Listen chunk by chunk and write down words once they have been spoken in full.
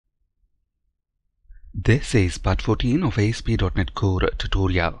This is part 14 of ASP.NET Core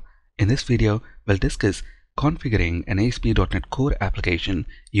tutorial. In this video, we'll discuss configuring an ASP.NET Core application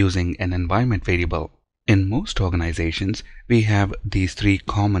using an environment variable. In most organizations, we have these three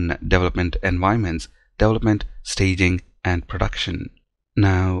common development environments: development, staging, and production.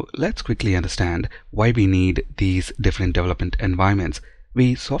 Now, let's quickly understand why we need these different development environments.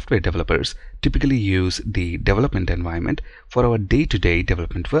 We software developers typically use the development environment for our day-to-day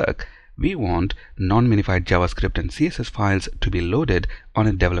development work. We want non-minified JavaScript and CSS files to be loaded on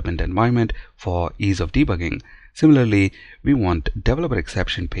a development environment for ease of debugging. Similarly, we want developer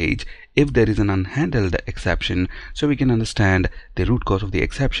exception page if there is an unhandled exception, so we can understand the root cause of the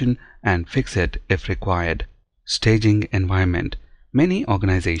exception and fix it if required. Staging environment. Many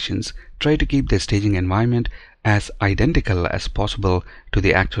organizations try to keep their staging environment as identical as possible to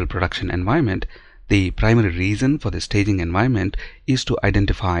the actual production environment. The primary reason for the staging environment is to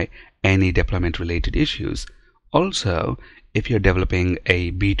identify any deployment related issues. Also, if you're developing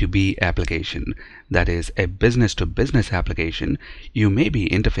a B2B application, that is a business to business application, you may be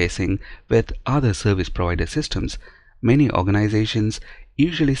interfacing with other service provider systems. Many organizations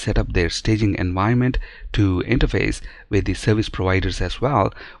usually set up their staging environment to interface with the service providers as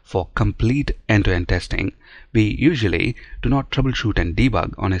well for complete end-to-end testing. We usually do not troubleshoot and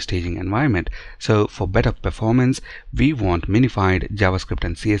debug on a staging environment, so for better performance, we want minified JavaScript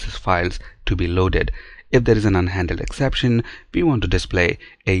and CSS files to be loaded. If there is an unhandled exception, we want to display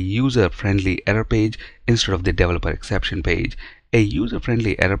a user-friendly error page instead of the developer exception page. A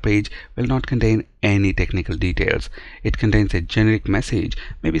user-friendly error page will not contain any technical details. It contains a generic message,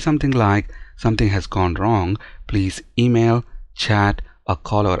 maybe something like, "Something has gone wrong. Please email, chat, or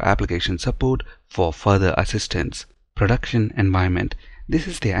call our application support for further assistance." Production environment. This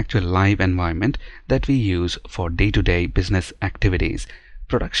is the actual live environment that we use for day-to-day business activities.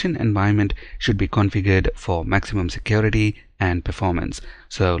 Production environment should be configured for maximum security and performance,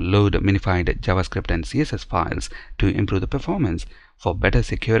 so load minified JavaScript and CSS files to improve the performance. For better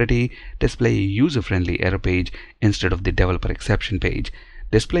security, display a user-friendly error page instead of the developer exception page.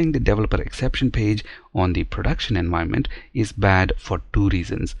 Displaying the developer exception page on the production environment is bad for two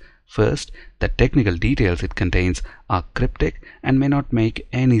reasons. First, the technical details it contains are cryptic and may not make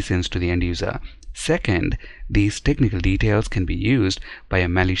any sense to the end user. Second, these technical details can be used by a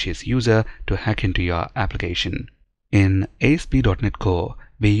malicious user to hack into your application. In ASP.NET Core,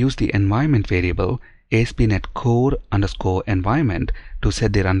 we use the environment variable ASP NET Core _environment to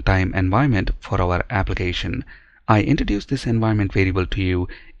set the runtime environment for our application. I introduced this environment variable to you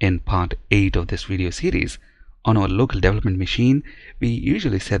in part 8 of this video series. On our local development machine, we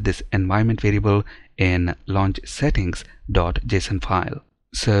usually set this environment variable in launch settings.json file.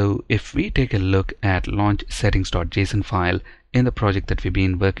 So if we take a look at launch settings.json file in the project that we've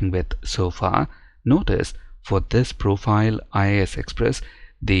been working with so far, notice for this profile IIS Express,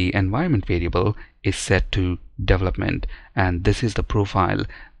 the environment variable is set to development, and this is the profile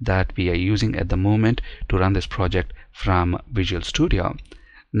that we are using at the moment to run this project from Visual Studio.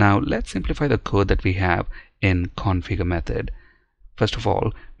 Now let's simplify the code that we have in configure method. First of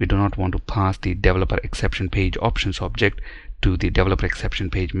all, we do not want to pass the developer exception page options object to the developer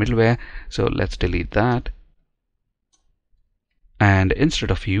exception page middleware, so let's delete that. And instead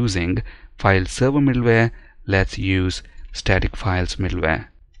of using file server middleware, let's use static files middleware.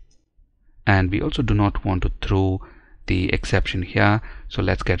 And we also do not want to throw the exception here, so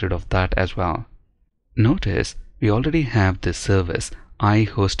let's get rid of that as well. Notice we already have this service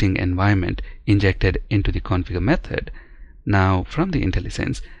iHosting environment injected into the configure method. Now from the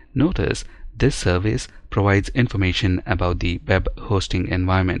IntelliSense, notice this service provides information about the web hosting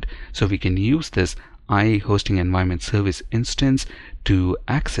environment, so we can use this iHosting environment service instance to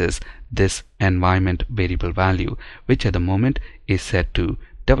access this environment variable value, which at the moment is set to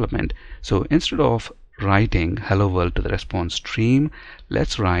development. So instead of writing hello world to the response stream,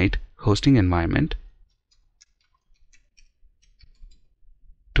 let's write hosting environment.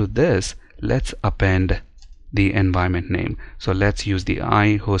 To this, let's append the environment name. So let's use the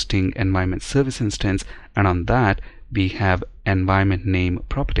iHosting environment service instance, and on that we have environment name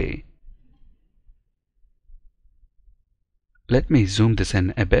property. Let me zoom this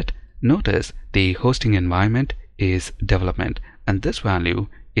in a bit. Notice the hosting environment is development, and this value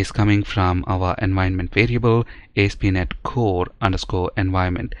is coming from our environment variable ASP NET Core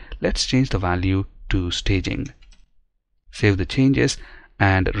 _environment. Let's change the value to staging. Save the changes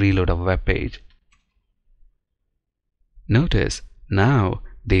and reload our web page. Notice now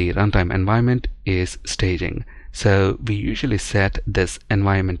the runtime environment is staging. So we usually set this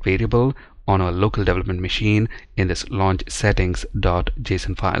environment variable on our local development machine in this launch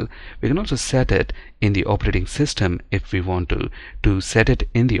settings.json file. We can also set it in the operating system if we want to. To set it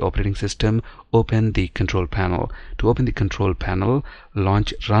in the operating system, open the control panel. To open the control panel,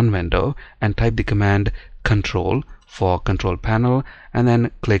 launch run window and type the command control for control panel and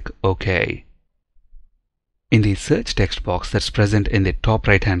then click OK. In the search text box that's present in the top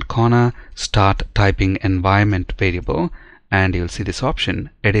right hand corner, start typing environment variable and you'll see this option,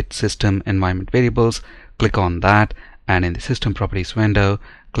 edit system environment variables. Click on that and in the system properties window,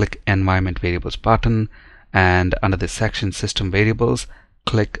 click environment variables button, and under the section system variables,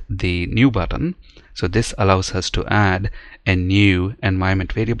 click the new button. So this allows us to add a new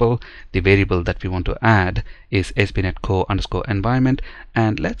environment variable. The variable that we want to add is ASP NET Core _ environment,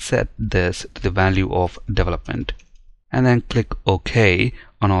 and let's set this to the value of development and then click OK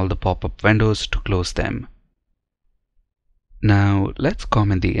on all the pop-up windows to close them. Now let's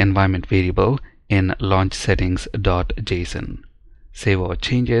comment the environment variable in launch settings.json. Save our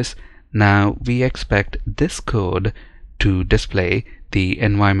changes. Now we expect this code to display the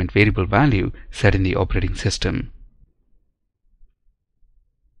environment variable value set in the operating system.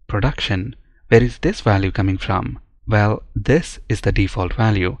 Production. Where is this value coming from? Well, this is the default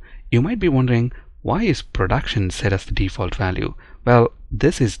value. You might be wondering, why is production set as the default value? Well,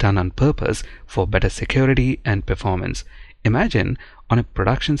 this is done on purpose for better security and performance. Imagine on a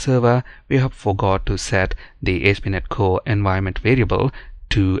production server we have forgot to set the ASP NET Core environment variable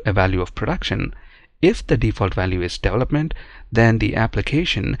to a value of production. If the default value is development, then the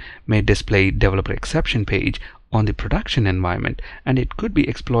application may display developer exception page on the production environment, and it could be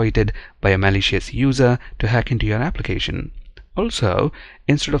exploited by a malicious user to hack into your application. Also,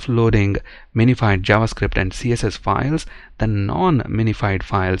 instead of loading minified JavaScript and CSS files, the non-minified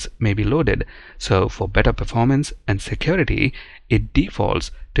files may be loaded. So for better performance and security, it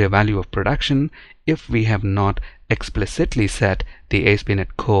defaults to a value of production if we have not explicitly set the ASP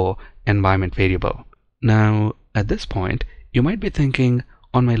NET Core environment variable. Now, at this point, you might be thinking,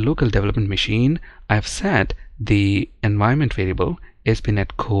 on my local development machine, I have set the environment variable ASP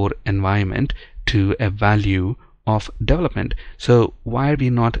NET Core environment to a value of development. So why are we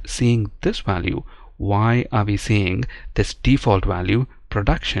not seeing this value? Why are we seeing this default value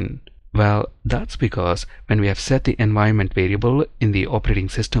production? Well, that's because when we have set the environment variable in the operating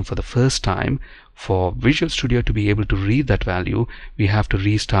system for the first time, for Visual Studio to be able to read that value, we have to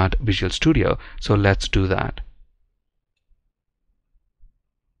restart Visual Studio. So let's do that.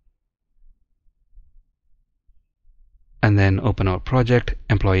 And then open our project,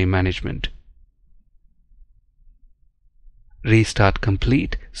 Employee Management. Restart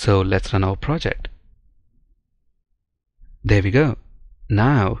complete. So let's run our project. There we go.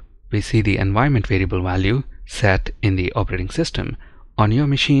 Now we see the environment variable value set in the operating system. On your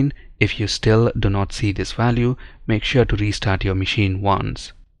machine, if you still do not see this value, make sure to restart your machine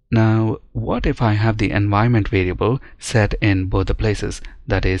once. Now, what if I have the environment variable set in both the places,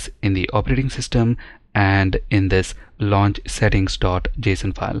 that is in the operating system and in this launch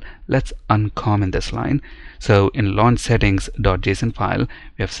settings.json file? Let's uncomment this line. So in launch settings.json file,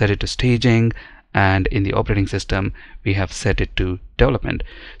 we have set it to staging, and in the operating system we have set it to development.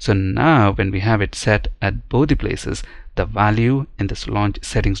 So now when we have it set at both the places, the value in this launch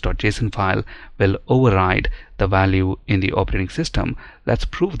settings.json file will override the value in the operating system. Let's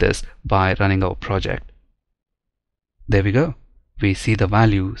prove this by running our project. There we go. We see the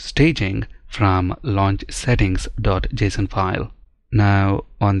value staging from launch settings.json file. Now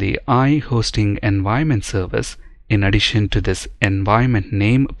on the iHosting environment service, in addition to this environment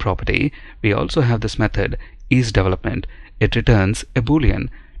name property, we also have this method isDevelopment. It returns a boolean,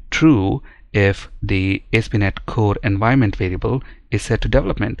 true if the ASP NET Core environment variable is set to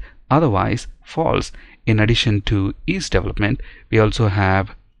development, otherwise false. In addition to isDevelopment, we also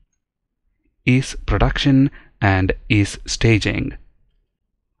have isProduction and isStaging.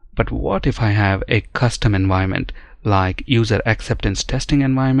 But what if I have a custom environment like user acceptance testing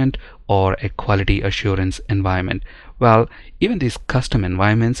environment or a quality assurance environment? Well, even these custom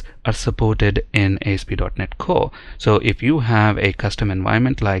environments are supported in ASP.NET Core. So if you have a custom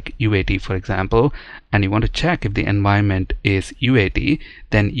environment like UAT, for example, and you want to check if the environment is UAT,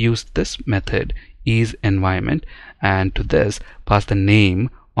 then use this method isEnvironment, and to this pass the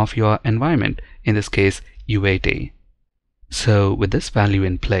name of your environment, in this case UAT. So with this value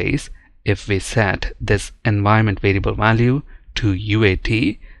in place, if we set this environment variable value to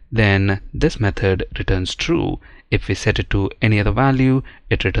UAT, then this method returns true. If we set it to any other value,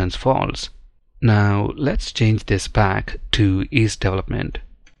 it returns false. Now let's change this back to isDevelopment.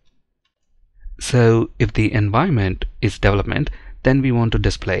 So if the environment is development, then we want to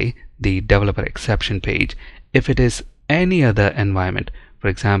display the developer exception page. If it is any other environment, for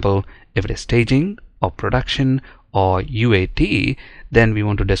example, if it is staging or production or UAT, then we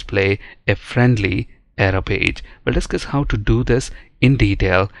want to display a friendly error page. We'll discuss how to do this in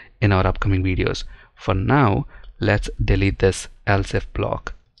detail in our upcoming videos. For now, let's delete this else if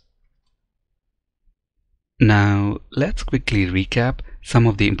block. Now let's quickly recap some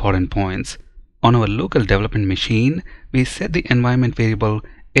of the important points. On our local development machine, we set the environment variable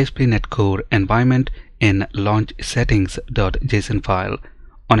ASP NET Core environment in launch settings.json file.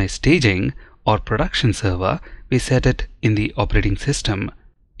 On a staging or production server, we set it in the operating system.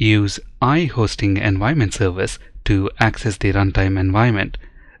 Use iHosting environment service to access the runtime environment.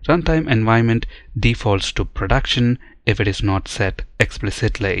 Runtime environment defaults to production if it is not set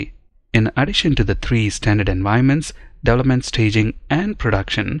explicitly. In addition to the three standard environments, development, staging, and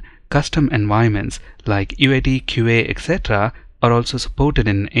production, custom environments like UAT, QA, etc. are also supported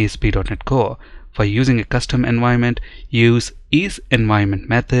in ASP.NET Core. For using a custom environment, use isEnvironment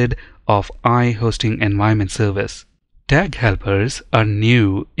method of iHosting environment service. Tag helpers are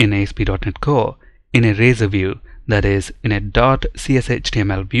new in ASP.NET Core. In a Razor view, that is, in a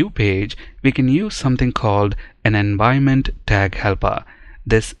 .cshtml view page, we can use something called an environment tag helper.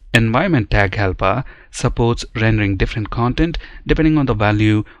 This environment tag helper supports rendering different content depending on the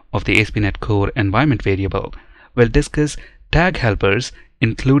value of the ASP NET Core environment variable. We'll discuss tag helpers,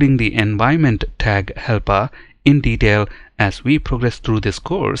 including the environment tag helper, in detail as we progress through this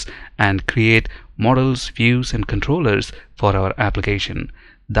course and create models, views, and controllers for our application.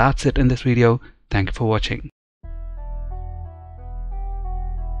 That's it in this video. Thank you for watching.